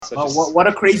What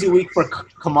a crazy week for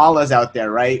Kamalas out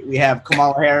there, right? We have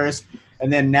Kamala Harris,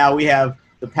 and then now we have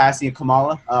the passing of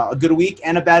Kamala. A good week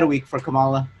and a bad week for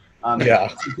Kamala.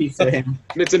 Peace to him.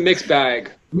 It's a mixed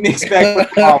bag. Mixed bag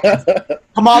for Kamala.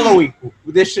 Kamala week.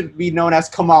 This should be known as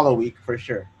Kamala week for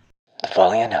sure. The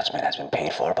following announcement has been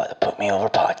paid for by the Put Me Over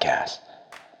podcast.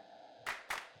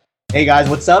 Hey guys,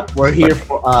 what's up? We're here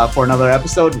for another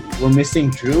episode. We're missing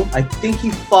Drew. I think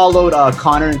he followed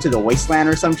Connor into the wasteland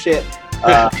or some shit.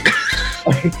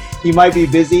 He might be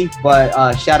busy,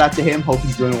 but shout out to him. Hope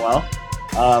he's doing well.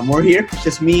 We're here. It's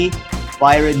just me,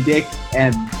 Byron, Dick,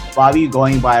 and Bobby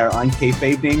going by our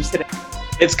unkayfabe names today.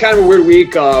 It's kind of a weird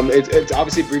week. It's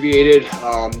obviously abbreviated.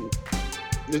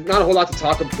 There's not a whole lot to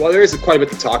talk about. Well, there is quite a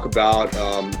bit to talk about.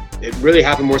 It really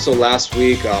happened more so last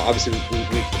week. Obviously,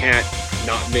 we can't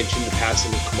not mention the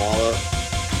passing of Kamala.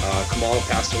 Kamala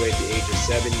passed away at the age of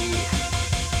 70.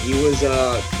 He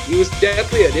was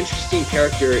definitely an interesting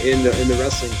character in the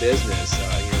wrestling business.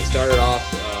 He started off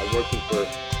working for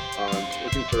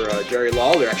Jerry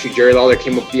Lawler. Actually, Jerry Lawler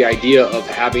came up with the idea of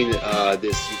having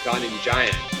this Ugandan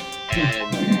giant.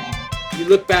 And you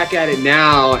look back at it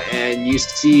now and you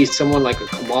see someone like a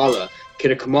Kamala.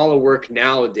 Can a Kamala work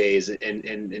nowadays in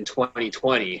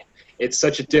 2020? It's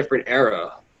such a different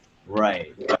era.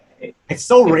 Right. It's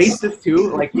so racist too.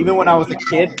 Like even when I was a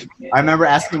kid, I remember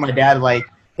asking my dad, like,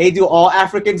 "Hey, do all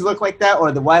Africans look like that?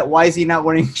 Or why is he not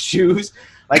wearing shoes?"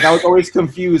 Like I was always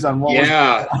confused on what.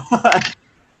 Yeah.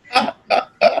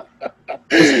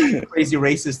 Crazy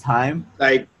racist time.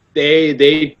 Like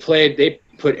they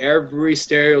put every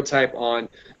stereotype on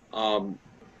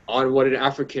what an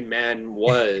African man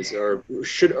was or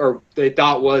they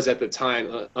thought was at the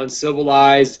time.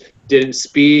 Uncivilized, didn't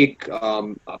speak,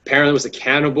 apparently was a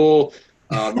cannibal.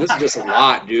 This is just a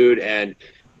lot, dude. And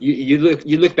you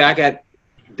look back at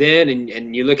then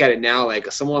and you look at it now,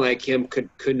 like someone like him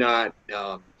could not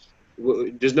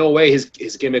there's no way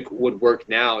his gimmick would work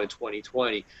now in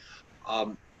 2020.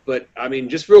 But I mean,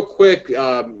 just real quick,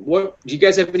 what do you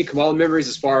guys have any Kamala memories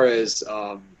as far as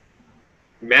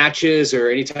matches or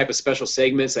any type of special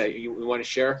segments that you want to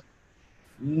share?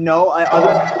 No,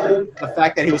 other than the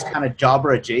fact that he was kind of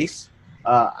jobber adjacent.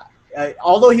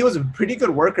 Although he was a pretty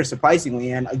good worker,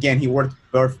 surprisingly, and again, he worked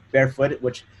barefoot,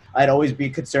 which I'd always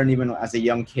be concerned even as a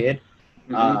young kid.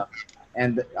 Mm-hmm.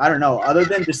 And I don't know, other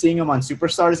than just seeing him on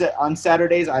Superstars on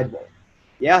Saturdays,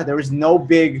 there was no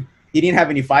big. He didn't have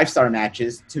any 5-star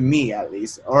matches, to me at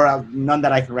least, or none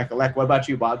that I can recollect. What about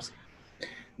you, Bobs?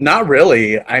 Not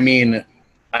really. I mean,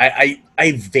 I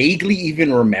vaguely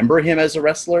even remember him as a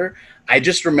wrestler. I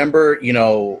just remember, he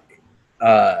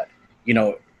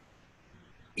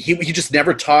just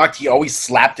never talked. He always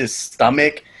slapped his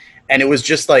stomach, and it was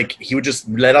just like he would just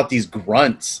let out these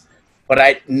grunts.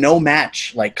 But no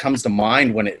match like comes to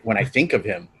mind when I think of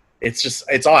him.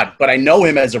 It's odd, but I know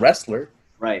him as a wrestler.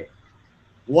 Right.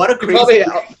 What a crazy.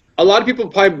 A lot of people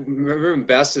probably remember him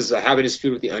best as having his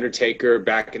feud with the Undertaker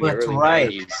back in the early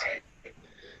 90s.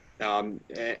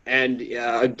 And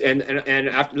after,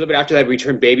 a little bit after that, we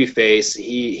turned babyface.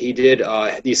 He did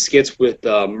these skits with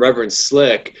Reverend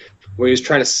Slick, where he was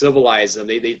trying to civilize them.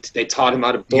 They taught him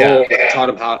how to bowl. Yeah. They taught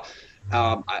him how.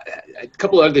 A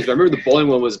couple of other things. I remember the bowling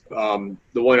one was the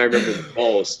one I remember the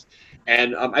most.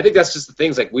 And I think that's just the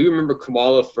things. Like we remember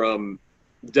Kamala from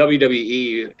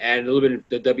WWE and a little bit of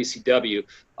the WCW,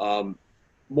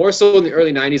 more so in the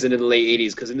early 90s and in the late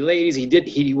 80s, because in the late 80s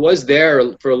he was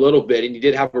there for a little bit and he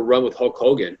did have a run with Hulk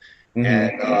Hogan.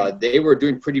 Mm-hmm. And they were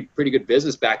doing pretty good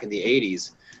business back in the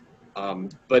 80s.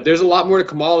 But there's a lot more to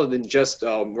Kamala than just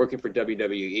working for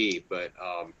WWE. But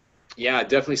yeah,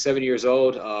 definitely 70 years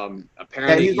old.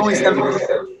 Apparently he's only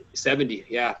 70. 70,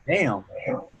 yeah. Damn.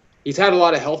 He's had a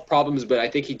lot of health problems, but I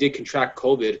think he did contract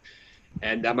COVID.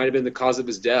 And that might have been the cause of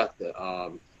his death. I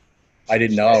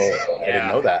didn't know. I didn't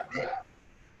know that.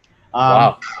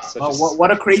 Wow.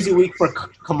 What a crazy week for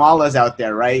Kamalas out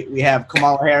there, right? We have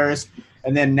Kamala Harris,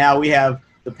 and then now we have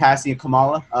the passing of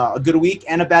Kamala. A good week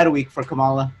and a bad week for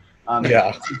Kamala.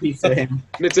 Peace to him.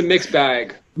 It's a mixed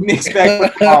bag. Mixed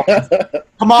bag for Kamala.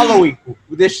 Kamala week.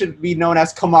 This should be known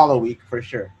as Kamala week for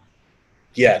sure.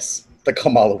 Yes, the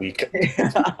Kamala week.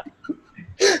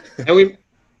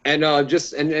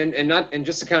 Just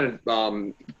to kind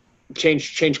of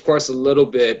change course a little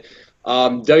bit.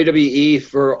 WWE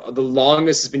for the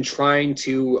longest has been trying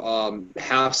to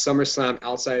have SummerSlam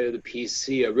outside of the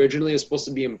PC. Originally, it was supposed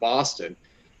to be in Boston,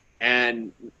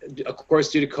 and of course,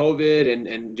 due to COVID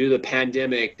and due to the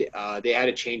pandemic, they had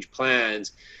to change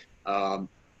plans.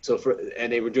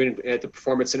 They were doing it at the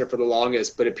Performance Center for the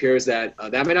longest, but it appears that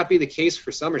that might not be the case for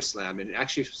SummerSlam, and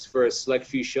actually for a select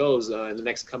few shows in the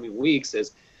next coming weeks,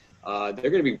 as they're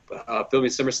going to be filming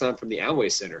SummerSlam from the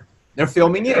Amway Center. They're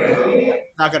filming it.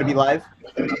 It's not going to be live.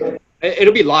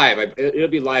 It'll be live. It'll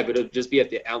be live, but it'll just be at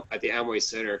the Amway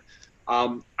Center.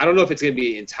 I don't know if it's going to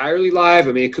be entirely live.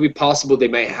 I mean, it could be possible they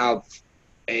might have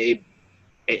a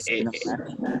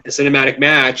cinematic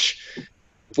match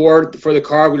for the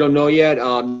card. We don't know yet.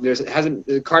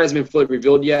 The card hasn't been fully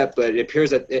revealed yet, but it appears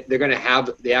that they're going to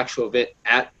have the actual event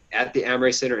at the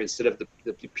Amway Center instead of the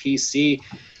PC.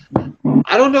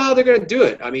 I don't know how they're going to do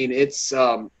it. I mean, it's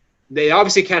they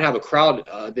obviously can't have a crowd.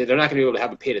 They're not going to be able to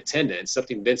have a paid attendance.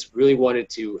 Something Vince really wanted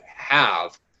to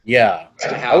have. Yeah,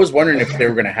 I was wondering if they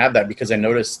were going to have that because I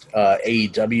noticed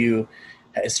AEW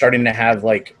is starting to have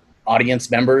like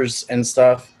audience members and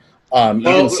stuff.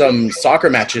 Even some soccer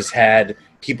matches had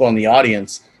people in the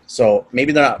audience, so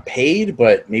maybe they're not paid,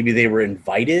 but maybe they were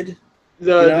invited.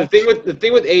 The thing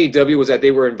with AEW was that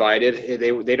they were invited.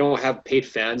 They don't have paid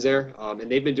fans there,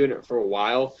 and they've been doing it for a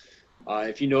while.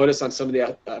 If you notice on some of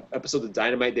the episodes of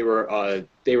Dynamite, they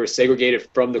were segregated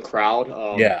from the crowd.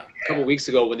 A couple weeks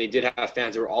ago, when they did have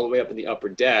fans, they were all the way up in the upper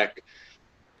deck.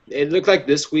 It looked like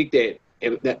this week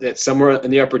that some were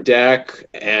in the upper deck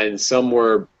and some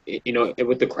were,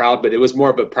 with the crowd, but it was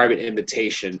more of a private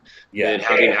invitation than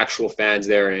having actual fans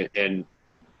there and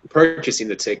purchasing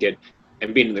the ticket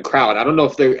and being in the crowd. I don't know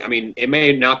if it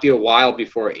may not be a while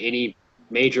before any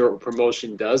major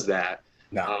promotion does that.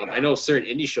 No. I know certain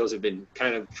indie shows have been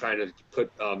kind of trying to put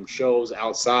shows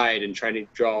outside and trying to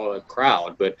draw a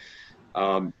crowd. But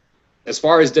as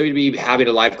far as WWE having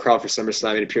a live crowd for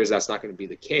SummerSlam, it appears that's not going to be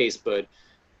the case. But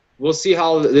we'll see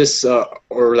how this the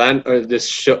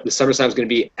SummerSlam is going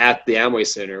to be at the Amway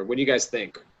Center. What do you guys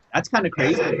think? That's kind of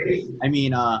crazy. I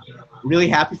mean, really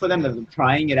happy for them that they're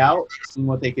trying it out, seeing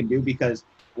what they can do, because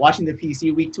watching the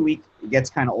PC week to week, it gets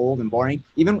kind of old and boring.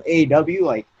 Even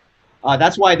AEW,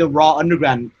 that's why the Raw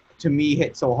Underground, to me,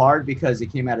 hit so hard, because it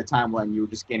came at a time when you were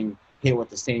just getting hit with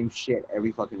the same shit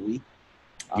every fucking week.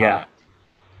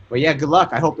 But yeah, good luck.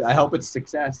 I hope it's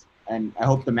success, and I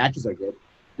hope the matches are good.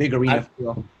 Big arena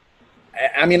feel.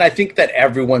 I mean, I think that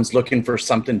everyone's looking for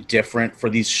something different for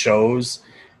these shows,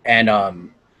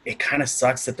 and it kind of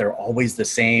sucks that they're always the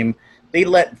same. They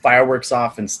let fireworks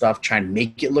off and stuff, try and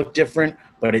make it look different,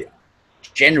 but it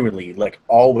generally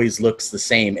always looks the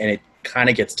same, and it kind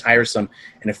of gets tiresome,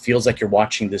 and it feels like you're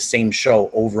watching the same show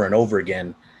over and over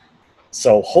again.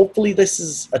 So hopefully this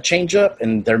is a change up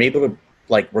and they're able to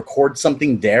record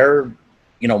something there,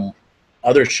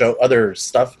 other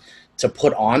stuff to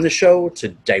put on the show to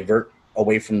divert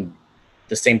away from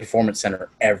the same performance center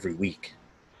every week.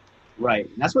 Right.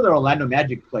 And that's where the Orlando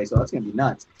Magic plays, so that's going to be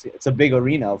nuts. It's a big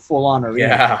arena, full-on arena.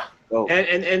 Yeah. So.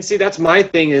 And see, that's my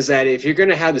thing, is that if you're going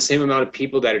to have the same amount of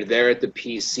people that are there at the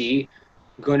PC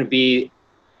going to be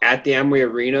at the Amway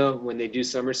Arena when they do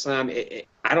SummerSlam, it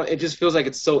just feels like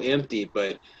it's so empty.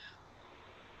 But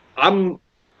I don't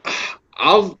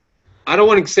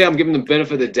want to say I'm giving them the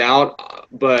benefit of the doubt,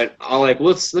 but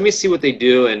let me see what they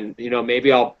do, and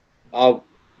maybe I'll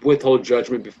withhold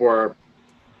judgment before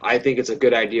I think it's a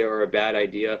good idea or a bad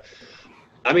idea.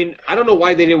 I mean, I don't know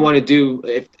why they didn't want to do,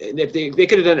 if they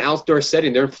could have done an outdoor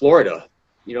setting. They're in Florida,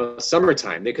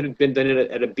 summertime. They could have been done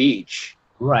at a beach.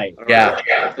 Right. Yeah.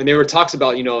 And there were talks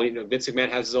about, Vince McMahon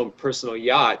has his own personal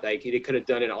yacht. They could have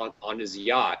done it on his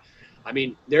yacht. I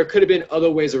mean, there could have been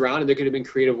other ways around it. There could have been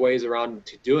creative ways around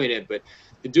to doing it, but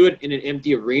to do it in an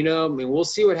empty arena, I mean, we'll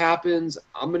see what happens.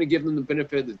 I'm going to give them the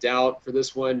benefit of the doubt for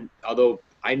this one, although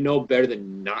I know better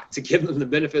than not to give them the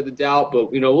benefit of the doubt,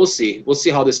 but we'll see. We'll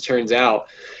see how this turns out.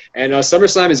 And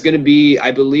SummerSlam is going to be, I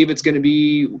believe it's going to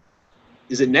be,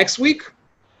 is it next week?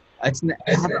 I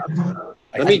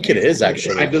think it is,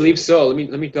 actually. I believe so.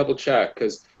 Let me double check,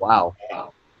 because wow.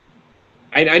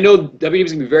 I know WWE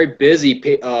is going to be very busy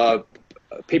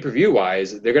pay-per-view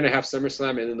wise. They're going to have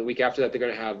SummerSlam, and then the week after that they're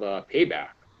going to have Payback.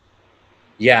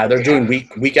 Yeah, they're doing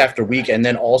week after week, and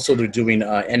then also they're doing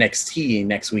NXT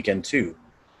next weekend too.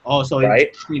 Oh, so right?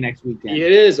 It's next weekend.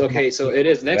 It is. Okay, so it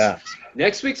is.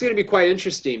 Next week's going to be quite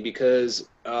interesting, because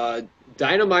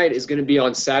Dynamite is going to be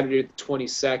on Saturday the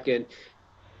 22nd.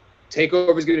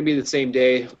 TakeOver is going to be the same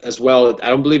day as well. I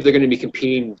don't believe they're going to be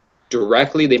competing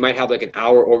directly. They might have an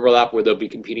hour overlap where they'll be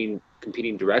competing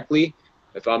directly,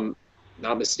 if I'm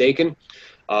not mistaken.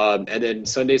 And then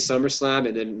Sunday SummerSlam,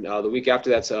 and then the week after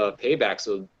that's Payback.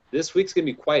 So this week's going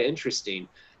to be quite interesting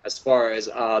as far as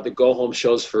the go-home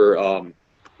shows for all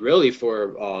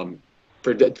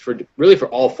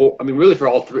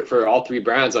three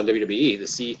brands on WWE, to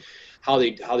see how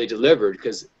they delivered,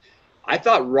 because I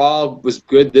thought Raw was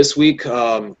good this week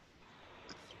for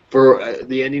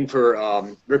the ending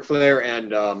for Ric Flair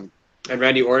and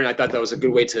Randy Orton. I thought that was a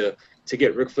good way to to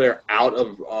get Ric Flair out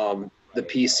of the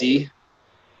PC.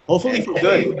 Hopefully for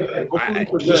good. Hopefully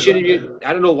for He good. shouldn't even,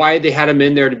 I don't know why they had him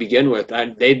in there to begin with.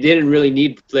 They didn't really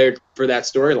need Flair for that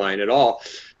storyline at all.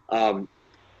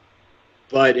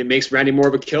 But it makes Randy more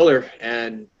of a killer,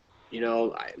 and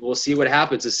we'll see what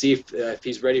happens to see if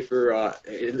he's ready for.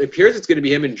 It appears it's going to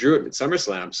be him and Drew at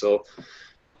SummerSlam, so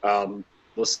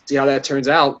we'll see how that turns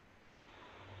out.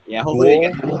 Yeah, hopefully they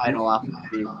get the title off.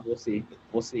 We'll see.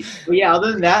 But yeah,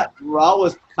 other than that, Raw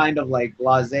was kind of like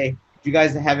blasé. Do you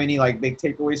guys have any like big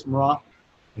takeaways from Raw?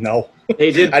 No,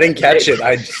 They did. I didn't catch it.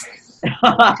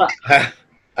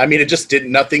 I mean, it just did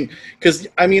nothing. Because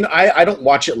I don't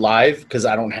watch it live because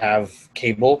I don't have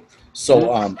cable,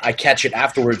 so I catch it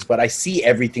afterwards. But I see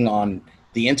everything on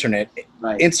the internet.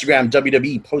 Right. Instagram,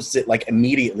 WWE posts it like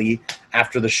immediately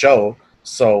after the show,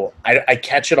 so I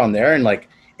catch it on there. And like,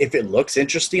 if it looks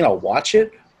interesting, I'll watch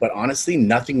it. But honestly,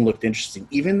 nothing looked interesting.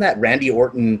 Even that Randy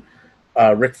Orton,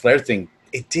 Ric Flair thing,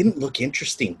 it didn't look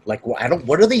interesting. Like,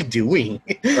 what are they doing?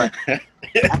 Right.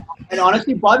 And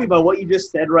honestly, Bobby, by what you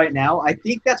just said right now, I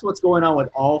think that's what's going on with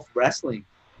all wrestling.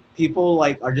 People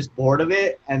like are just bored of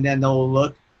it, and then they'll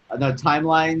look at the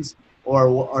timelines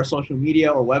or social media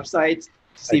or websites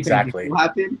to see if anything will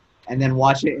happen, and then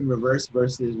watch it in reverse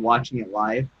versus watching it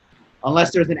live,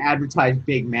 unless there's an advertised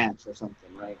big match or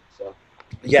something, right? So.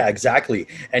 Yeah, exactly.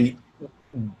 And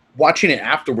watching it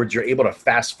afterwards, you're able to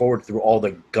fast forward through all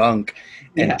the gunk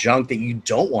and junk that you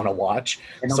don't want to watch.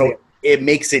 So it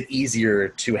makes it easier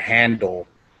to handle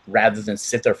rather than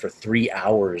sit there for 3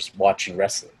 hours watching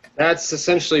wrestling. That's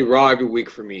essentially Raw every week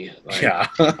for me. Like, yeah.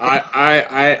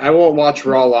 I won't watch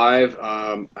Raw live.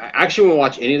 I actually won't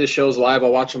watch any of the shows live.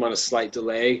 I'll watch them on a slight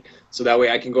delay, so that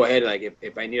way I can go ahead and, like,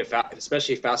 if I need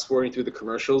especially fast forwarding through the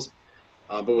commercials.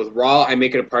 But with Raw, I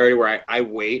make it a priority where I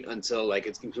wait until like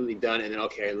it's completely done, and then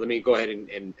okay, let me go ahead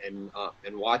and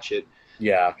watch it.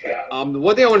 Yeah. The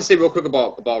one thing I want to say real quick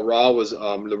about Raw was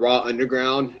the Raw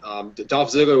Underground.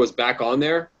 Dolph Ziggler was back on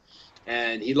there,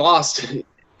 and he lost.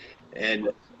 And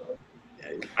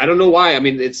I don't know why. I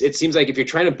mean, it seems like if you're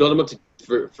trying to build him up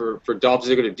for Dolph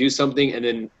Ziggler to do something, and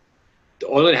then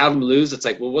only to have him lose, it's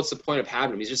like, well, what's the point of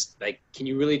having him? He's just like, can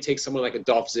you really take someone like a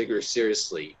Dolph Ziggler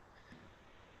seriously?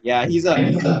 Yeah, he's a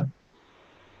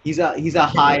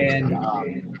high-end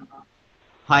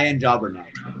jobber now,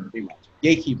 pretty much.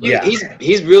 Gatekeeper. Yeah,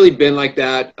 he's really been like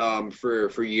that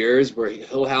for years, where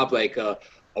he'll have like a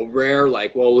rare,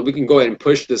 like, well, we can go ahead and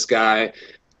push this guy,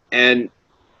 and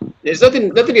there's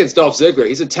nothing against Dolph Ziggler.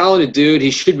 He's a talented dude.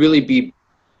 He should really be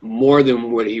more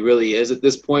than what he really is at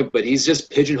this point, but he's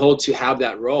just pigeonholed to have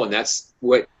that role, and that's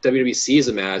what WWE sees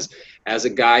him as a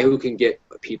guy who can get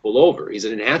people over. He's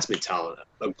an enhancement talent,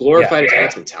 a glorified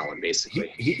enhancement talent,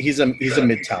 basically. He's a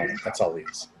mid talent. That's all he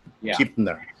is. Yeah. Keep him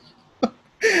there.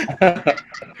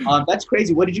 That's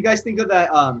crazy. What did you guys think of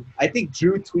that? I think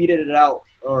Drew tweeted it out,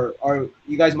 or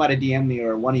you guys might have DM'd me,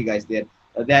 or one of you guys did.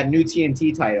 That new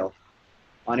TNT title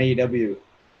on AEW.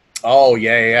 Oh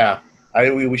yeah.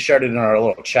 We shared it in our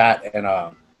little chat, and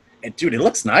dude, it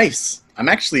looks nice. I'm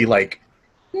actually like,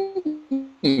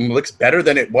 looks better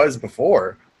than it was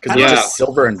before because it's just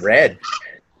silver and red.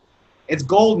 It's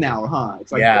gold now, huh?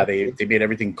 It's like they made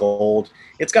everything gold.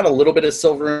 It's got a little bit of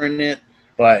silver in it,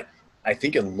 but I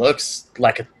think it looks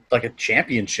like a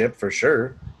championship for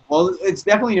sure. Well, it's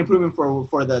definitely an improvement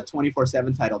for the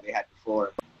 24/7 title they had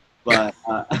before, but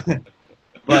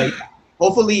but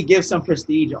hopefully it gives some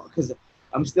prestige, because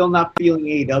I'm still not feeling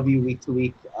AEW week to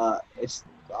week. It's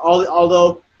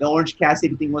although the Orange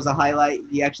Cassidy thing was a highlight,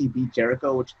 he actually beat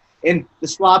Jericho, which in the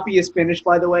sloppiest finish,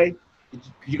 by the way.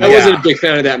 I wasn't a big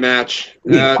fan of that match.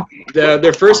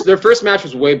 Their first match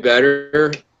was way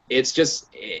better. It's just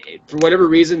for whatever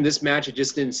reason, this match, it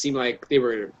just didn't seem like they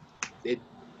were. It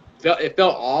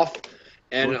felt off,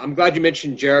 and I'm glad you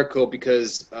mentioned Jericho,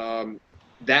 because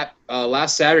that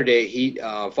last Saturday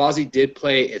Fozzy did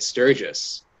play at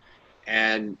Sturgis,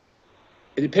 and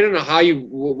depending on how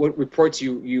what reports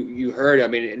you heard, I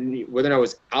mean, whether or not it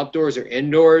was outdoors or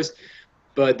indoors.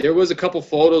 But there was a couple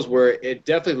photos where it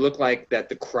definitely looked like that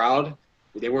the crowd,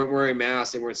 they weren't wearing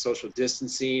masks, they weren't social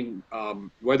distancing.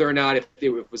 Whether or not if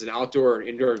it was an outdoor or an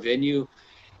indoor venue,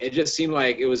 it just seemed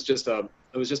like it was just a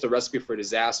recipe for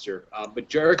disaster. But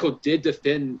Jericho did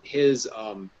defend his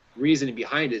reasoning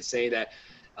behind it, saying that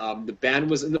the band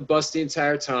was in the bus the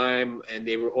entire time, and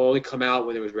they would only come out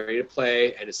when they was ready to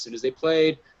play. And as soon as they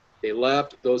played, they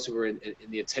left. Those who were in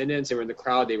the attendance, they were in the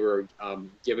crowd, they were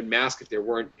given masks if they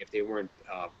weren't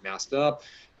masked up.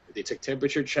 They took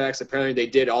temperature checks. Apparently, they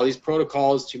did all these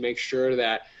protocols to make sure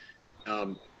that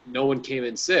no one came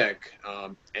in sick.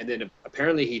 And then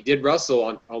apparently he did wrestle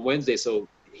on Wednesday, so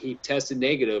he tested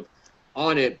negative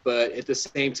on it, but at the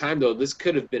same time, though, this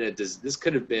could have been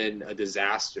a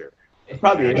disaster. It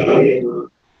probably is.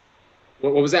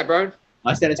 What was that, Brian?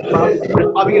 I said it's probably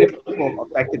going to be people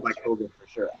affected by COVID for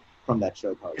sure from that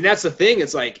show. Probably. And that's the thing.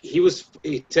 It's like he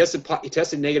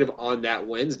tested negative on that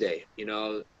Wednesday. You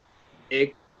know,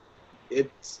 he's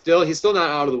still not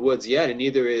out of the woods yet, and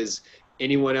neither is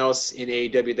anyone else in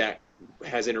AEW that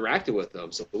has interacted with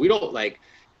them. So we don't like.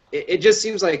 It just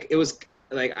seems like it was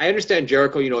like, I understand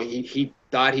Jericho. You know, he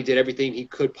thought he did everything he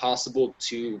could possible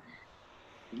to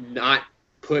not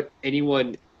put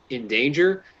anyone in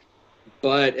danger.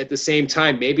 But at the same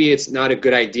time, maybe it's not a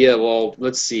good idea. Well,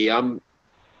 let's see. I'm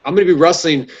going to be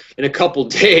wrestling in a couple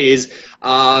days.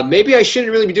 Maybe I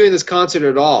shouldn't really be doing this concert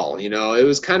at all. You know, it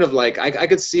was kind of like I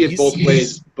could see it both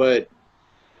ways. But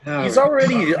he's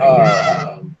already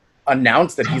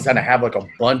announced that he's going to have like a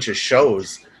bunch of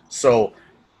shows. So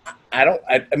I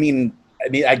mean,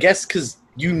 I guess because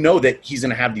you know that he's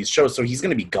going to have these shows, so he's going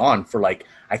to be gone for like,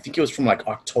 I think it was from like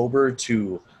October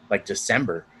to like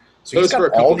December. So he's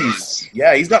got all these,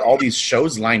 he's got all these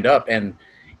shows lined up, and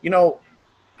you know,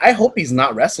 I hope he's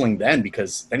not wrestling then,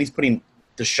 because then he's putting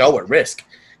the show at risk.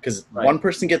 Because one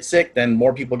person gets sick, then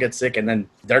more people get sick, and then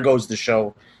there goes the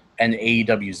show, and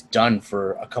AEW's done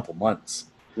for a couple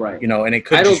months. Right. You know, and it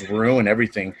could just ruin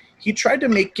everything. He tried to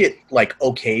make it like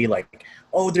okay, like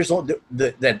there's only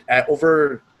that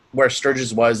over where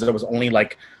Sturgis was, there was only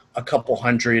like a couple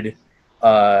hundred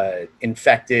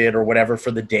infected or whatever for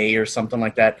the day or something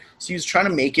like that. So he was trying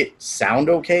to make it sound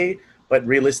okay, but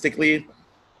realistically,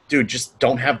 dude, just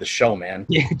don't have the show, man.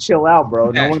 Yeah, chill out, bro.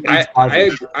 No one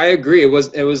I agree. It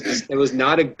was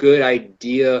not a good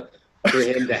idea for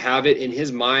him to have it. In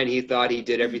his mind, he thought he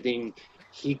did everything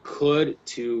he could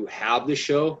to have the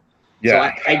show.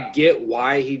 Yeah. So I get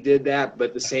why he did that, but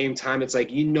at the same time, it's like,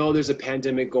 you know, there's a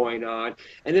pandemic going on,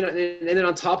 and then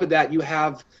on top of that, you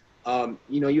have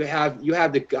you have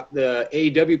the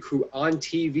AEW crew on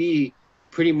TV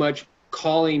pretty much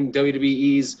calling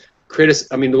WWE's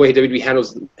the way WWE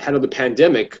handled the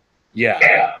pandemic.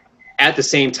 Yeah. At the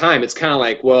same time, it's kind of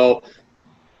like, well,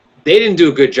 they didn't do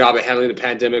a good job at handling the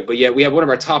pandemic, but yet we have one of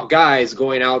our top guys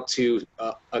going out to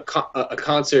a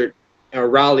concert, a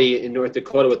rally in North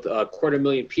Dakota with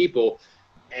 250,000 people,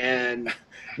 and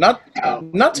not to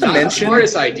mention the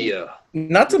smartest idea.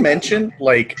 Not to mention,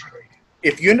 like,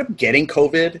 if you end up getting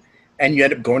COVID and you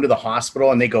end up going to the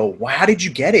hospital and they go, well, how did you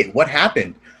get it? What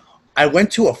happened? I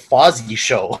went to a Fozzy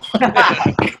show.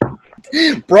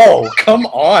 Bro, come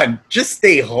on. Just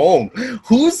stay home.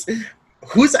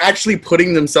 Who's actually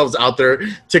putting themselves out there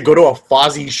to go to a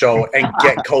Fozzy show and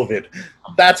get COVID?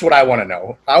 That's what I want to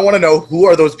know. I want to know who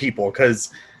are those people,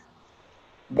 because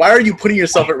why are you putting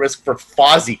yourself at risk for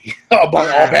Fozzy among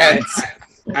all bands?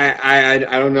 I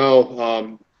don't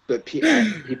know. But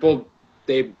people...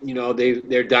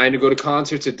 they're dying to go to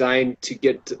concerts, they're dying to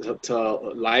get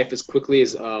to life as quickly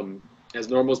as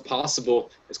normal as possible,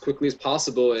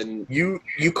 and you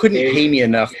couldn't pay me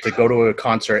enough to go to a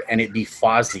concert and it be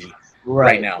Fozzy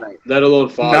right now. Right. Let alone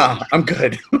Fozzy. Nah, I'm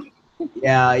good.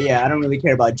 Yeah, I don't really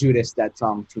care about Judas that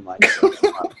song too much.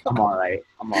 I'm all right.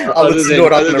 I'll listen to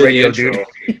it on the radio, dude.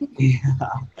 Yeah.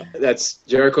 That's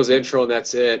Jericho's intro, and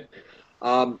that's it.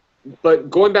 But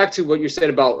going back to what you said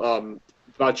about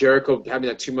Jericho having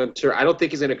that 2-month tour, I don't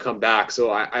think he's going to come back.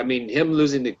 So, I mean, him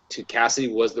losing to Cassidy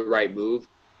was the right move.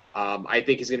 I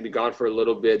think he's going to be gone for a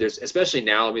little bit. Especially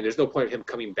now, I mean, there's no point of him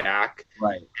coming back.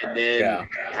 Right. And then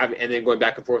and then going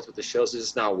back and forth with the shows is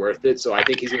just not worth it. So I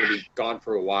think he's going to be gone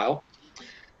for a while.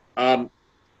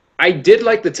 I did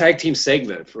like the tag team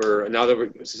segment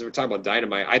since we're talking about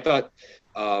Dynamite. I thought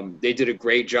they did a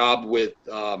great job with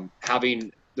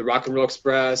having the Rock and Roll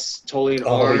Express, Tully and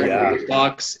Arn, the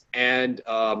Bucks, and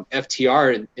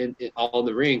FTR in all in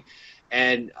the ring.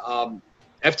 And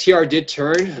FTR did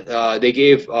turn. They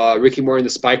gave Ricky Morton the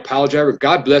spike pile driver.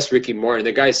 God bless Ricky Morton.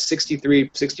 The guy's 63,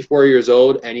 64 years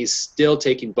old, and he's still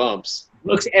taking bumps.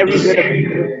 Looks every bit of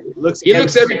it. He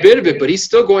looks every bit of it, but he's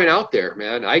still going out there,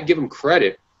 man. I give him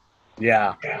credit.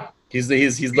 Yeah. He's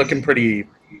looking pretty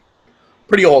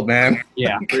old, man.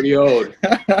 Yeah. Pretty old.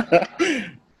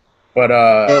 But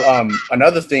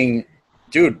another thing,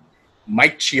 dude,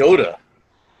 Mike Chioda.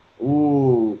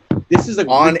 Ooh, this is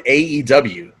on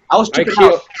AEW. I was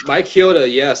Mike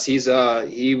Chioda, yes,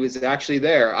 he was actually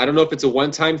there. I don't know if it's a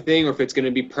one-time thing or if it's going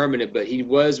to be permanent, but he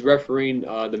was refereeing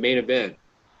the main event.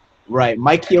 Right,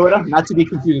 Mike Chioda, not to be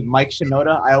confused with Mike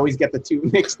Shinoda. I always get the two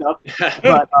mixed up.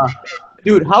 But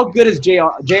dude, how good is JR?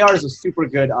 JR is a super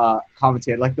good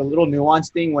commentator. Like the little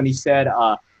nuance thing when he said,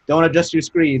 "Don't adjust your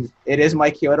screen. It is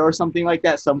Mike Chioda," or something like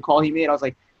that. Some call he made. I was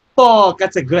like, "Fuck,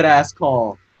 that's a good ass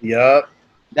call." Yep.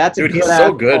 That's a Dude, he's good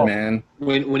so ass good, call. man.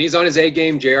 When he's on his A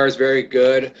game, JR is very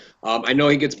good. I know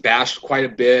he gets bashed quite a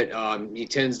bit. He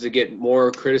tends to get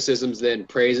more criticisms than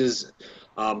praises.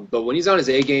 But when he's on his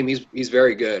A game, he's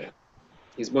very good.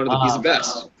 He's he's the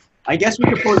best. I guess we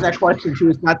could pose that question too.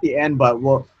 It's not the end, but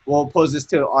we'll pose this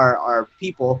to our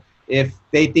people. If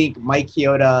they think Mike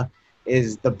Chioda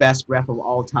is the best ref of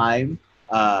all time,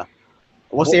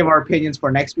 we'll save our opinions for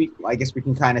next week. I guess we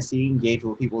can kind of see and gauge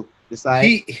what people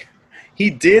decide. He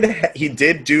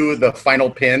did do the final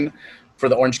pin for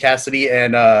the Orange Cassidy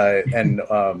and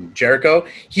Jericho.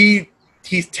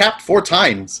 He's tapped 4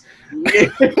 times.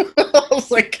 I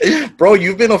was like, bro,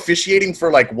 you've been officiating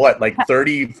for like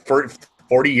 30,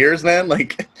 40 years, man?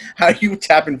 Like, how are you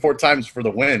tapping 4 times for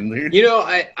the win, dude? You know,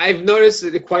 I've noticed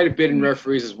it quite a bit in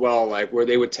referees as well, like where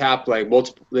they would tap like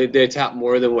multiple. They tap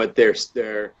more than what they're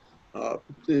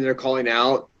calling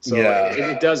out. So Yeah.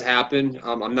 it does happen.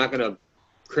 I'm not gonna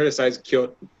criticize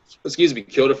Kyoto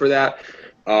for that.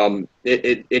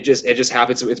 It just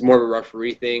happens. It's more of a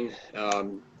referee thing.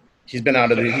 He's been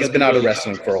out of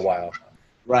wrestling for a while.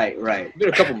 Right. It's been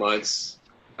a couple months.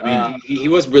 I mean, he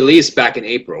was released back in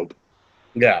April.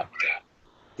 Yeah.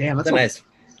 Damn, that's That's a nice.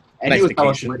 And nice he was hella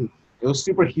vacation. sweaty. It was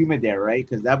super humid there, right?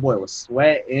 Because that boy was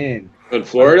sweating. In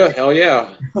Florida, hell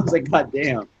yeah. I was like, God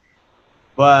damn.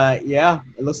 But yeah,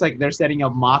 it looks like they're setting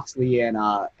up Moxley and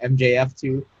MJF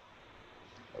too.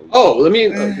 Oh,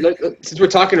 since we're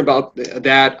talking about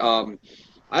that,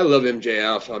 I love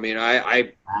MJF. I mean, I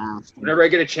whenever I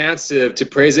get a chance to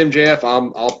praise MJF,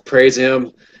 I'll praise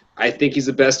him. I think he's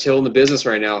the best heel in the business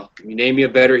right now. You name me a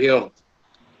better heel.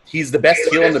 He's the best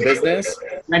heel in the business.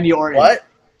 Randy Orton. What?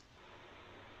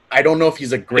 I don't know if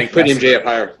he's a great Put wrestler. MJF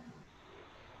higher.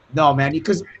 No, man,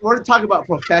 because we're talking about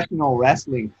professional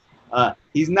wrestling.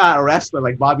 He's not a wrestler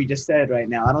like Bobby just said right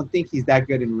now. I don't think he's that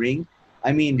good in ring.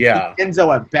 I mean, Yeah. he's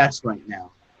Enzo at best right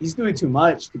now. He's doing too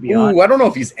much, to be honest. Ooh, I don't know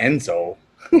if he's Enzo.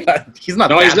 He's not.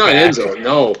 No, he's that not bad. Enzo.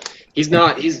 No, he's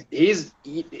not.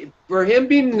 For him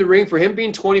being in the ring, for him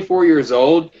being 24 years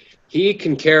old, he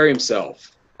can carry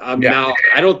himself. Yeah. Now,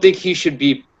 I don't think he should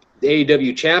be the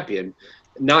AEW champion,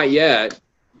 not yet.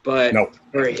 But No.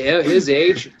 for him, his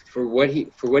age, for what he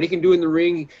can do in the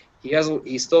ring,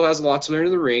 he still has a lot to learn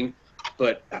in the ring.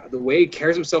 But the way he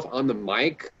carries himself on the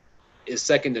mic is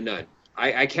second to none.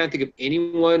 I can't think of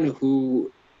anyone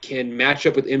who can match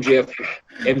up with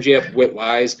MJF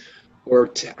wit-wise or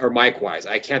mic-wise.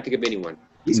 I can't think of anyone.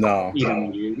 He's No.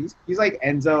 dude. He's like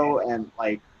Enzo and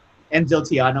like Enzo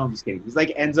Tiano. I'm just kidding. He's like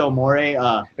Enzo More.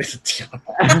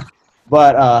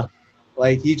 But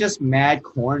like he's just mad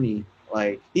corny.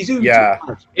 Like he's doing Yeah. too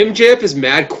much. MJF is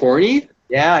mad corny.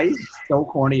 Yeah, he's so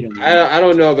corny to me. I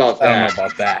don't know about I don't know that.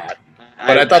 about that.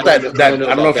 But I thought that I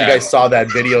don't know if you guys saw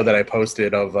that video that I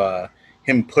posted of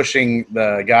him pushing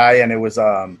the guy, and it was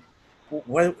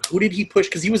who did he push?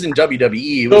 Because he was in WWE.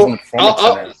 He was in the Performance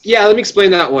Center. Yeah, let me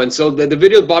explain that one. So the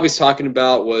video Bobby's talking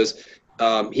about was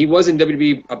he was in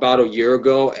WWE about a year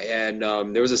ago, and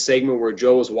there was a segment where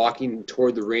Joe was walking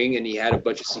toward the ring, and he had a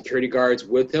bunch of security guards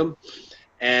with him,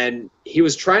 and he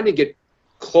was trying to get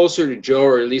closer to Joe,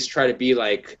 or at least try to be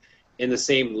like in the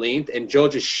same length, and Joe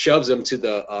just shoves him to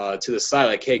the side,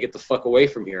 like, "Hey, get the fuck away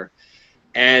from here."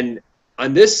 And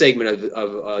on this segment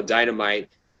of Dynamite,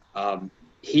 I'm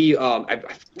trying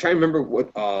to remember what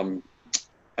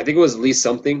I think it was Lee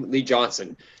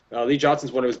Johnson. Lee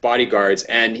Johnson's one of his bodyguards,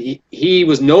 and he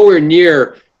was nowhere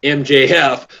near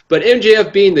MJF, but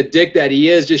MJF, being the dick that he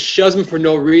is, just shoves him for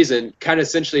no reason, kind of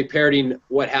essentially parodying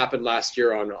what happened last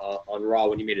year on Raw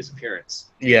when he made his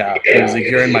appearance. Yeah, it was like,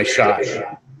 you're in my shot.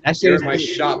 That shit Here's is my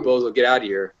shot, Bozo. Get out of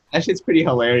here. That shit's pretty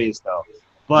hilarious though.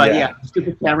 But Yeah. yeah,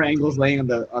 stupid camera angles laying on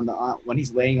the when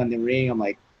he's laying on the ring. I'm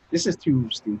like, this is too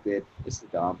stupid. This is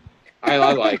dumb. I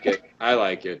like it. I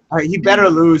like it. All right, he better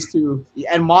lose too.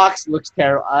 And Mox looks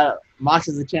terrible. Mox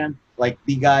is the champ, like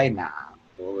the guy. Nah,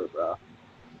 over, bro.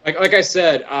 Like I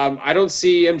said, I don't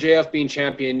see MJF being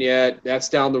champion yet. That's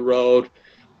down the road.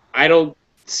 I don't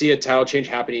see a title change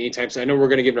happening anytime soon. I know we're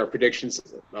going to give our predictions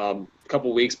a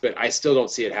couple weeks, but I still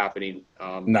don't see it happening.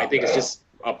 No. I think it's just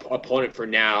a opponent for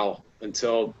now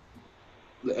until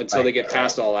they get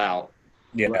past all out.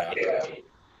 Yeah.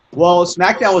 Well,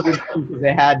 SmackDown was interesting because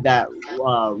they had that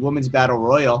women's battle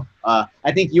royal.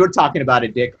 I think you were talking about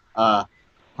it, Dick. How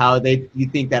you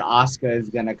think that Asuka is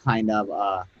gonna kind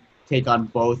of take on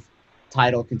both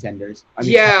title contenders. I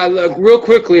mean, Yeah, look, real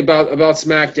quickly about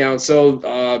SmackDown. So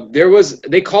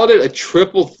they called it a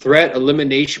triple threat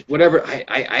elimination, whatever.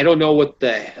 I don't know what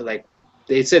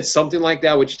they said something like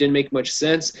that, which didn't make much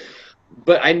sense.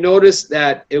 But I noticed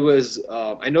that it was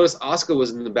I noticed Asuka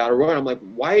was in the Battle Royal. I'm like,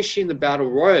 why is she in the Battle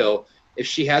Royal? if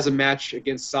she has a match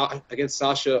against Sasha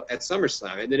at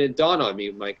SummerSlam. And then it dawned on me,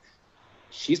 I'm like,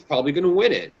 she's probably going to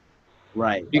win it.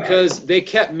 Right. Because they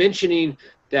kept mentioning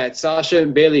that Sasha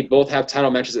and Bayley both have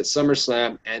title matches at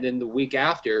SummerSlam, and then the week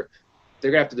after,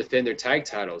 they're going to have to defend their tag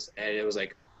titles. And it was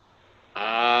like,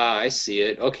 I see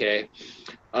it. Okay.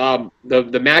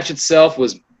 The match itself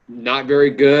was not very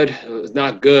good. It was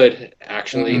not good,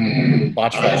 actually.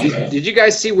 Did you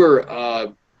guys see where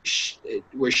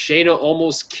Shayna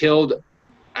almost killed?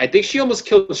 I think she almost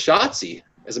killed Shotzi.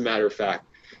 As a matter of fact,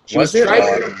 she was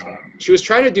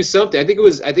trying to do something. I think it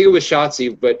was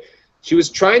Shotzi, but she was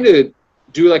trying to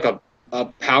do like a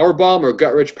power bomb or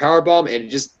gut wrench power bomb, and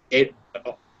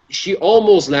she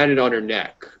almost landed on her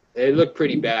neck. It looked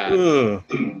pretty bad.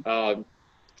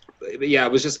 But yeah,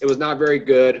 it was not very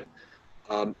good.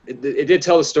 It did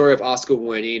tell the story of Asuka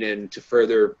winning and to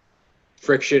further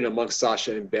friction amongst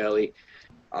Sasha and Bayley.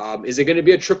 Is it going to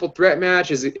be a triple threat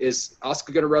match? Is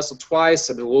Asuka going to wrestle twice?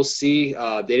 I mean, we'll see.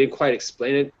 They didn't quite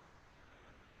explain it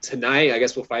tonight. I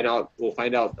guess we'll find out. We'll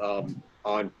find out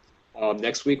on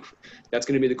next week. That's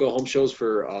going to be the go home shows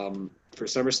for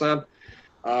SummerSlam.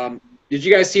 Did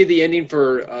you guys see the ending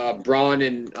for Braun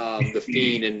and the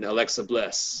Fiend and Alexa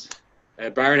Bliss?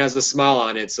 Byron has a smile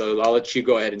on it, so I'll let you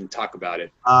go ahead and talk about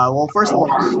it. Well, first of all,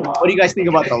 what do you guys think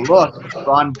about the look?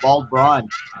 Bald Braun.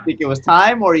 Think it was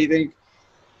time, or you think?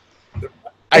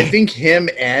 I think him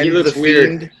and the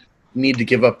Fiend need to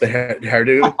give up the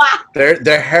hairdo.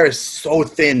 Their hair is so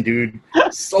thin, dude.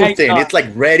 So thin. It's like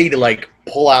ready to like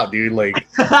pull out, dude. Like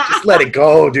just let it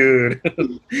go, dude.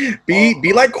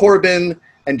 Be like Corbin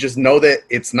and just know that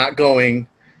it's not going.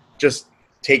 Just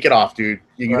take it off, dude.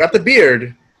 You got the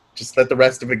beard. Just let the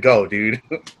rest of it go, dude.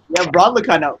 Yeah, Braun looked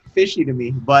kind of fishy to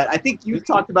me, but I think you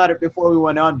talked about it before we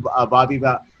went on, Bobby,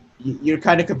 about you're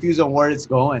kind of confused on where it's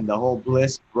going, the whole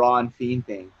Bliss, Braun, Fiend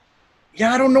thing.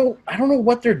 Yeah, I don't know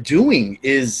what they're doing.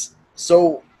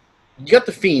 So you got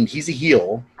the Fiend, he's a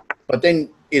heel, but then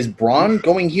is Braun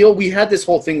going heel? We had this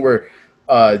whole thing where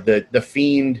the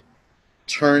Fiend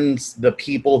turns the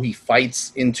people he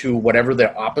fights into whatever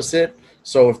their opposite.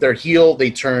 So if they're heel,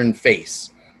 they turn face.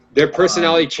 Their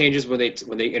personality changes when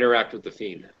they interact with the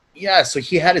Fiend. Yeah, so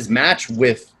he had his match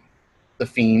with the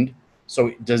Fiend.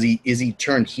 So is he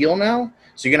turned heel now?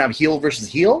 So you're gonna have heel versus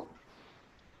heel?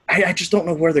 I just don't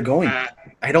know where they're going.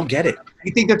 I don't get it.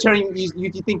 You think they're turning? You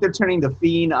think they're turning the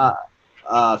Fiend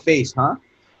face? Huh?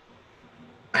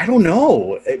 I don't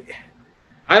know.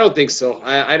 I don't think so.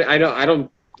 I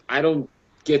don't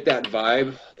get that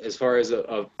vibe as far as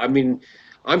I mean,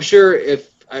 I'm sure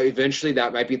if eventually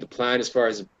that might be the plan as far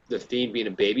as the Fiend being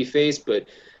a baby face, but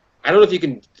I don't know if you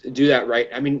can do that right.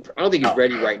 I mean, I don't think he's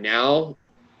ready right now,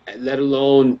 let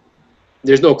alone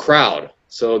there's no crowd.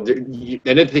 So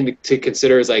another thing to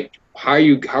consider is like, how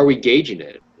are we gauging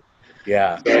it?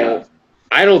 Yeah. So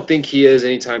I don't think he is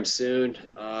anytime soon.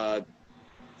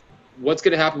 What's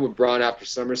going to happen with Braun after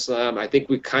SummerSlam? I think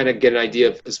we kind of get an idea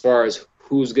of as far as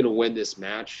who's going to win this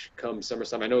match come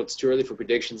SummerSlam. I know it's too early for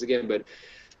predictions again, but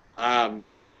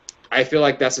I feel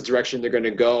like that's the direction they're going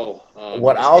to go.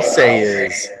 What I'll say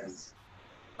is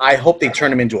I hope they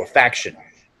turn him into a faction.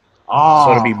 Oh.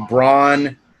 So it'll be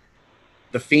Braun,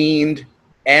 the Fiend,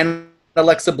 and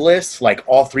Alexa Bliss, like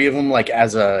all three of them, like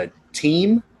as a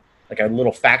team, like a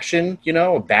little faction,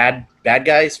 a bad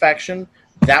guys faction.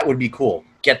 That would be cool.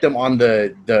 Get them on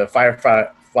the Firefly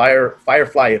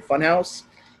Funhouse.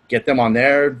 Get them on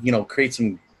there. Create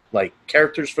some like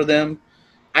characters for them.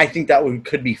 I think that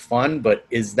could be fun, but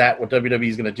is that what WWE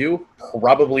is going to do?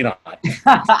 Probably not.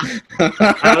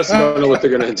 I honestly don't know what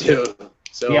they're going to do.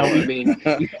 So yeah, I mean,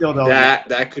 still don't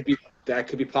that could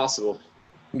be possible.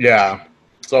 Yeah.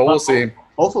 So we'll see.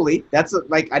 Hopefully, that's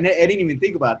I didn't even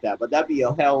think about that, but that'd be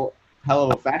a hell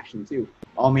of a faction too.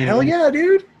 Hell yeah,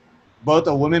 dude! Both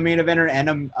a women main eventer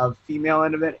and a female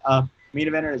main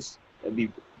eventer it'd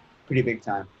be pretty big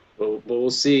time. But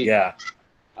we'll see. Yeah.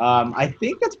 I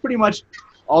think that's pretty much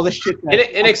all the shit.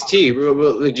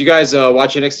 NXT. Did you guys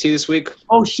watch NXT this week?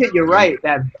 Oh shit, you're right.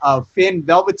 That Finn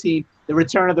Velveteen, the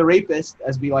return of the rapist,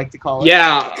 as we like to call it.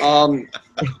 Yeah.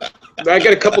 I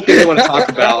got a couple things I want to talk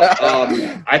about.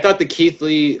 I thought the Keith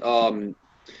Lee, Karrion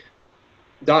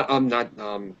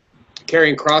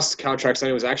Kross contract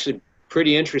signing was actually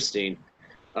pretty interesting.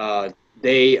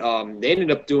 They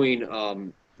ended up doing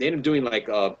like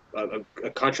a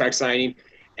contract signing,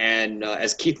 and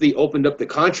as Keith Lee opened up the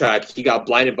contract, he got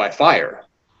blinded by fire,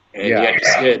 and he had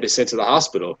to be sent to the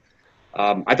hospital.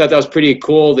 I thought that was pretty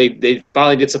cool. They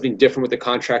finally did something different with the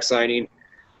contract signing.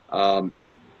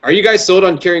 Are you guys sold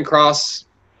on Karrion Kross?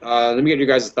 Let me get your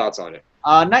guys' thoughts on it.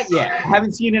 Not yet. I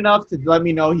haven't seen enough to let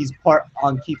me know he's part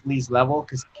on Keith Lee's level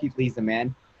because Keith Lee's the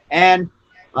man. And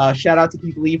shout out to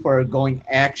Keith Lee for going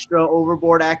extra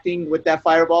overboard acting with that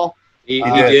fireball. He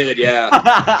did,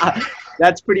 yeah.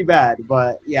 That's pretty bad.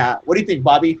 But yeah, what do you think,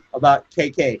 Bobby, about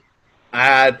KK?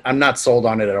 I'm not sold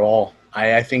on it at all.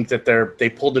 I think that they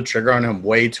pulled the trigger on him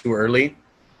way too early.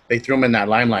 They threw him in that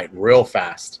limelight real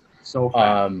fast. So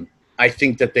fast. I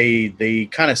think that they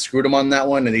kind of screwed him on that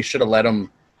one, and they should have let him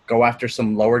go after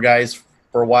some lower guys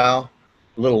for a while,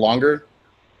 a little longer.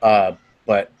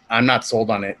 But I'm not sold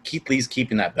on it. Keith Lee's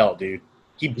keeping that belt, dude.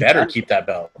 He better keep that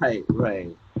belt. Right.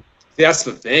 See, that's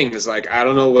the thing. Is like I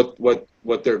don't know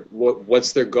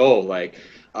what's their goal. Like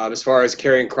as far as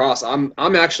Karrion Kross,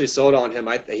 I'm actually sold on him.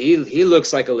 He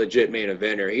looks like a legit main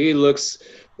eventer. He looks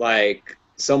like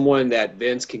someone that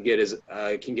Vince can get his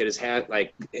hand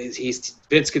like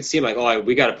Vince could see him like, oh,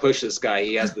 we got to push this guy.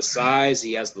 He has the size.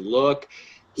 He has the look.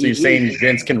 So you're saying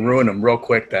Vince can ruin him real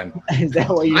quick then? Is that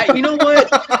what you know what?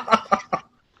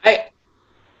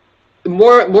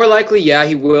 More likely, yeah,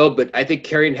 he will. But I think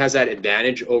Karrion has that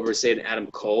advantage over, say, an Adam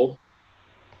Cole.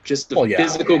 Just the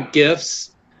physical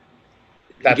gifts.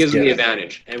 That gives him the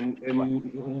advantage. And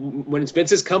when it's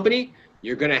Vince's company,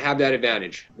 you're going to have that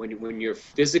advantage. When you're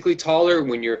physically taller,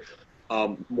 when you're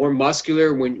more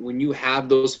muscular, when you have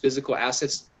those physical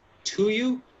assets to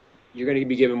you, you're going to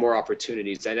be given more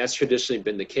opportunities. And that's traditionally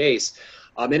been the case.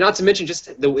 And not to mention just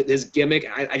his gimmick.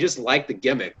 I just like the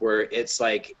gimmick where it's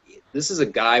like, this is a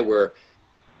guy where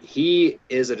he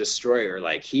is a destroyer.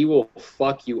 Like, he will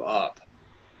fuck you up.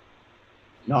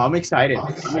 No, I'm excited.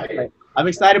 I'm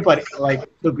excited, but like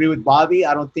to agree with Bobby,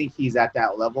 I don't think he's at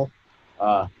that level.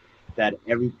 That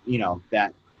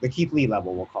the Keith Lee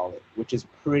level, we'll call it, which is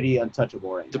pretty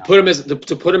untouchable right now. To put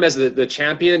him as the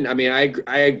champion, I mean,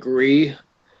 I agree.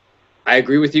 I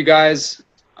agree with you guys.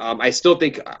 I still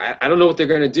think I don't know what they're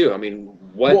going to do. I mean,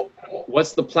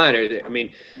 what's the plan? I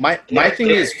mean, my thing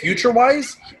is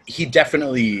future-wise, he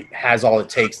definitely has all it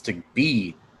takes to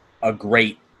be a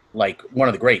great, like one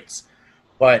of the greats.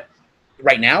 But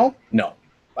right now, no.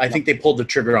 I think they pulled the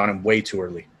trigger on him way too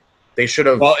early. They should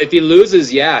have. Well, if he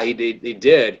loses, yeah, they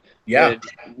did. Yeah. And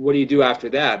what do you do after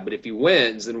that? But if he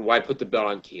wins, then why put the belt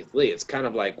on Keith Lee? It's kind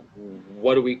of like,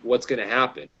 what's going to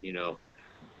happen?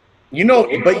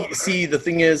 But see, the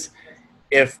thing is,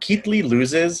 if Keith Lee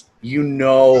loses,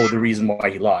 the reason why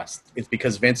he lost. It's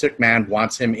because Vince McMahon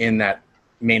wants him in that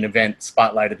main event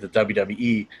spotlight at the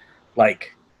WWE,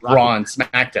 like Raw and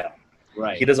SmackDown.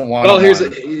 Right. He doesn't want. Well, that's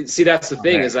the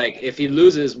thing is like if he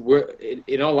loses,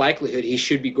 in all likelihood he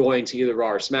should be going to either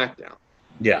Raw or SmackDown.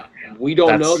 Yeah. We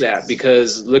don't know that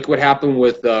because look what happened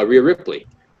with Rhea Ripley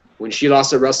when she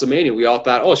lost at WrestleMania. We all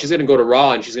thought, oh, she's going to go to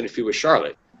Raw and she's going to feud with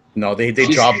Charlotte. No, they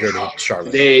dropped her to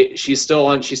Charlotte. She's still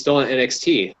on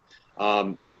NXT. I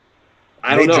don't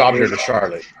know. They dropped her to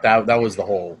Charlotte. That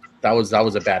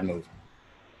was a bad move.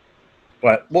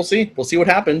 But we'll see. We'll see what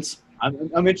happens.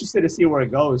 I'm interested to see where it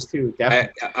goes too.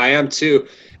 Definitely. I am too.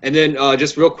 And then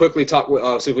just real quickly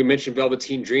so we mentioned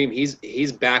Velveteen Dream.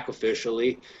 He's back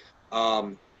officially.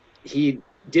 He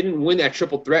didn't win that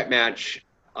triple threat match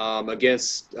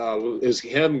against it was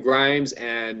him, Grimes,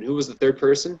 and who was the third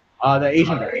person? The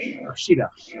Asian guy,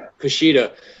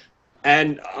 Kushida.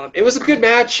 And it was a good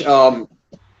match.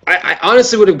 I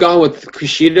honestly would have gone with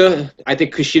Kushida. I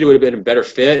think Kushida would have been a better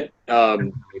fit.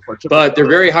 But they're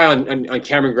very high on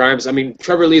Cameron Grimes. I mean,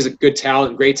 Trevor Lee is a good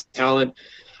talent, great talent.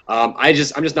 I'm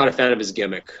just not a fan of his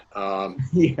gimmick. I'm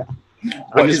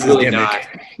just really not.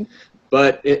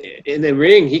 But in the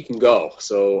ring, he can go.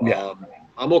 So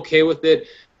I'm okay with it.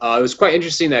 It was quite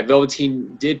interesting that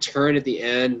Velveteen did turn at the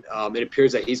end. It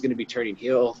appears that he's going to be turning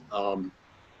heel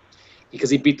because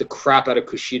he beat the crap out of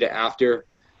Kushida after.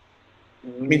 I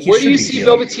mean, where do you see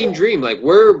Velveteen Dream? Like,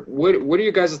 what are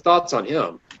your guys' thoughts on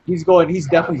him? He's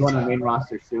definitely going to the main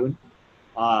roster soon.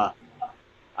 I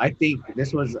think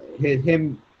this was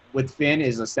him with Finn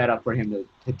is a setup for him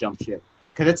to jump ship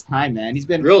because it's time, man. He's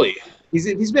been really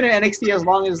he's been in NXT as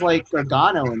long as like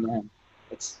Gargano and them.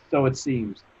 So it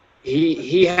seems.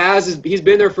 He's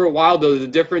been there for a while though. The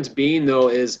difference being though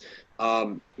is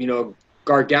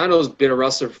Gargano's been a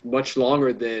wrestler for much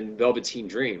longer than Velveteen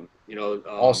Dream.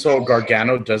 Also,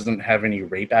 Gargano doesn't have any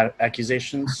rape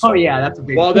accusations. So. Oh yeah, that's a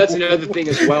big. Well, that's another thing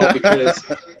as well because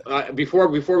before I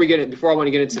want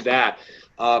to get into that,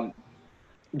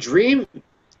 Dream,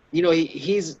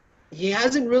 he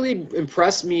hasn't really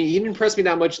impressed me. He didn't impress me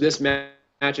that much this match.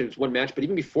 It was one match, but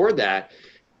even before that,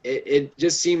 it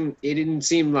didn't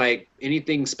seem like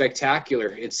anything spectacular.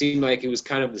 It seemed like it was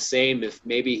kind of the same. If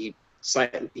maybe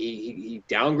he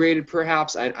downgraded,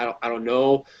 perhaps I don't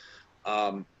know.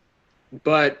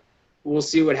 But we'll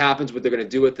see what happens, what they're going to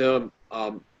do with him.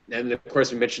 And of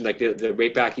course, we mentioned like the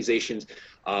rape accusations.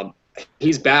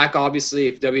 He's back, obviously.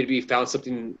 If WWE found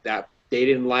something that they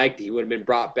didn't like, he would have been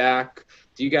brought back.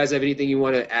 Do you guys have anything you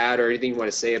want to add or anything you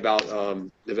want to say about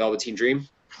the Velveteen Dream?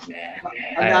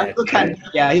 I mean,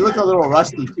 he looked a little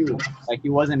rusty too. Like he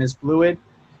wasn't as fluid.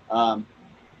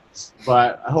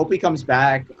 But I hope he comes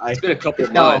back. It's been a couple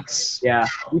of months. Yeah,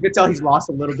 you could tell he's lost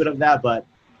a little bit of that, but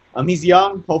he's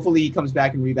young. Hopefully, he comes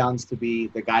back and rebounds to be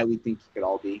the guy we think he could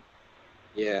all be.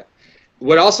 Yeah.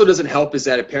 What also doesn't help is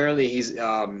that apparently he's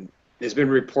there's been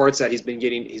reports that he's been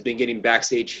getting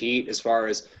backstage heat as far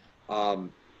as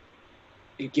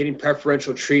getting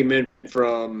preferential treatment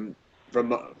from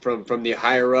the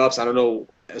higher ups. I don't know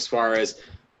as far as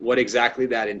what exactly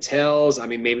that entails. I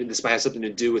mean, maybe this might have something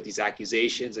to do with these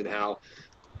accusations and how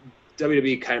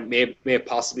WWE kind of may have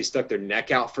possibly stuck their neck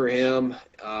out for him.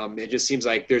 It just seems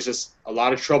like there's just a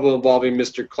lot of trouble involving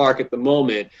Mr. Clark at the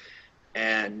moment,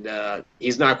 and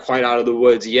he's not quite out of the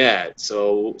woods yet.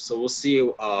 So we'll see.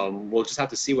 We'll just have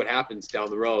to see what happens down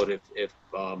the road. If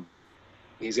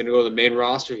he's going to go to the main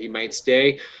roster, he might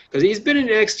stay because he's been in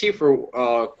NXT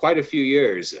for quite a few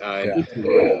years.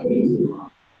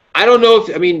 I don't know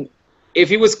if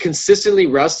he was consistently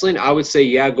wrestling, I would say,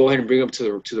 yeah, go ahead and bring him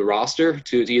to the roster,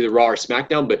 to either Raw or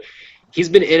SmackDown. But he's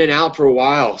been in and out for a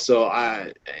while, so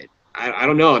I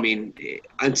don't know. I mean,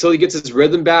 until he gets his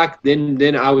rhythm back,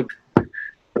 then I would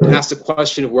ask the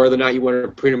question of whether or not you want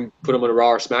to put him on a Raw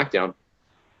or SmackDown.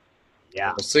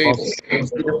 Yeah, We'll see. We'll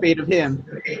see the fate of him.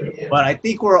 But I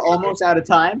think we're almost out of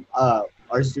time.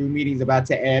 Our Zoom meeting's about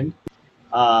to end.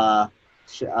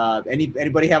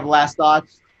 Anybody have last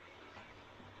thoughts?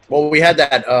 Well, we had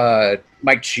that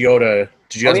Mike Chioda.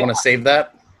 Did you guys want to save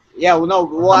that? Yeah, well, no.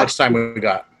 How much time we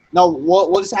got? No,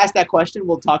 we'll just ask that question.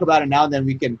 We'll talk about it now, and then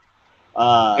we can.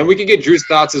 And we can get Drew's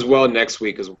thoughts as well next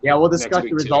week. Yeah, we'll discuss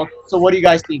the results. So what do you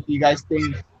guys think? Do you guys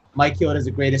think Mike Chioda is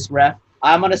the greatest ref?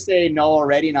 I'm going to say no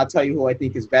already, and I'll tell you who I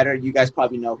think is better. You guys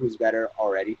probably know who's better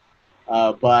already.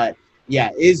 But,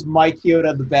 yeah, is Mike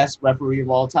Chioda the best referee of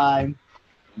all time?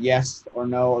 Yes or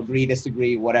no, agree,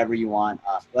 disagree, whatever you want.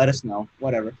 Let us know,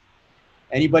 whatever.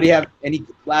 Anybody have any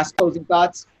last closing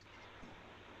thoughts?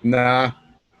 Nah.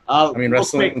 I mean,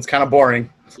 wrestling's kind of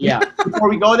boring. Yeah. Before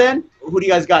we go then, who do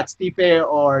you guys got, Stipe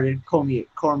or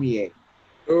Cormier?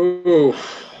 Ooh.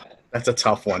 That's a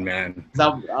tough one, man. This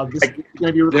is going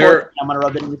to be recorded. I'm going to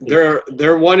rub it in your face.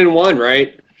 They're 1-1,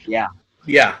 right? Yeah.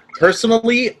 Yeah.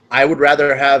 Personally, I would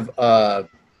rather have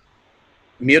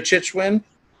Miocic win.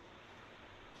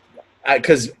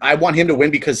 Because I want him to win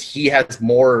because he has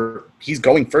more. He's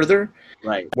going further.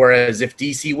 Right. Whereas if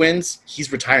DC wins,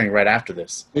 he's retiring right after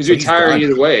this. He's retiring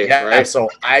either way. Yeah. Right? So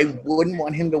I wouldn't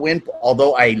want him to win.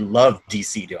 Although I love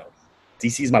DC, though.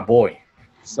 DC's my boy.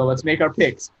 So let's make our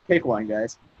picks. Pick one,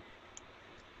 guys.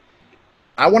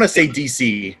 I want to say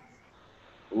DC.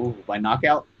 Ooh, by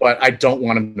knockout. But I don't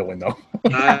want him to win, though.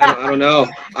 I don't know.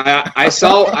 I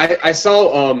saw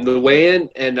the weigh-in,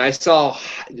 and I saw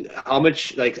how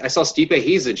much. Like I saw Stipe.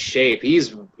 He's in shape.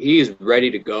 He's ready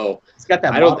to go. He's got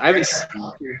that. I haven't.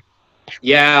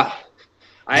 Yeah.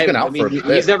 He's been out for a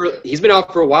bit. He's been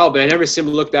out for a while, but I never seen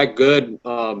him look that good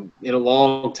in a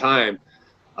long time.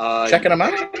 Checking him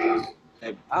out.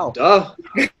 Wow. Duh.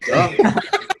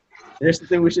 There's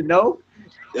something we should know.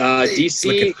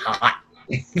 DC. Hot.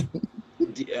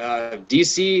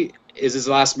 DC is his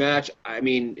last match. I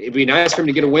mean, it'd be nice for him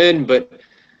to get a win, but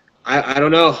I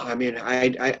don't know. I mean, I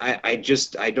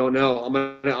don't know. I'm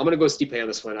gonna go Stipe on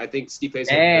this one. I think Stipe's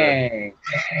gonna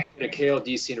KO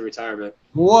DC in retirement.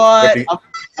 What?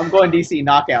 I'm going DC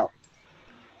knockout.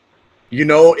 You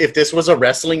know, if this was a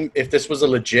legit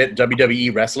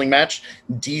WWE wrestling match,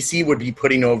 DC would be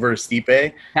putting over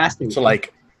Stipe. Has to. So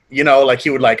like, you know, like he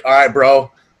would like, all right,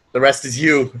 bro, the rest is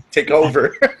you. Take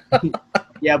over.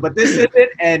 Yeah, but this is it,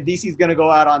 and DC's gonna go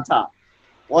out on top.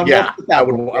 I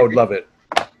would love it.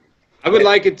 I would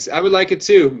like it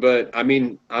too, but I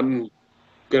mean, I'm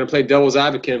gonna play devil's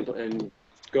advocate and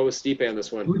go with Stipe on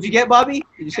this one. Who'd you get, Bobby?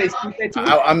 Did you say Stipe too?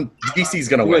 I'm DC's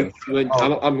gonna win.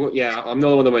 I'm the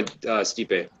only one that went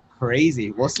Stipe. Crazy.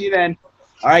 We'll see you then.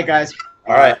 All right, guys.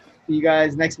 All right. See you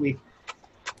guys next week.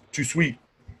 Too sweet.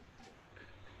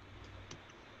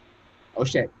 Oh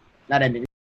shit. Not ending.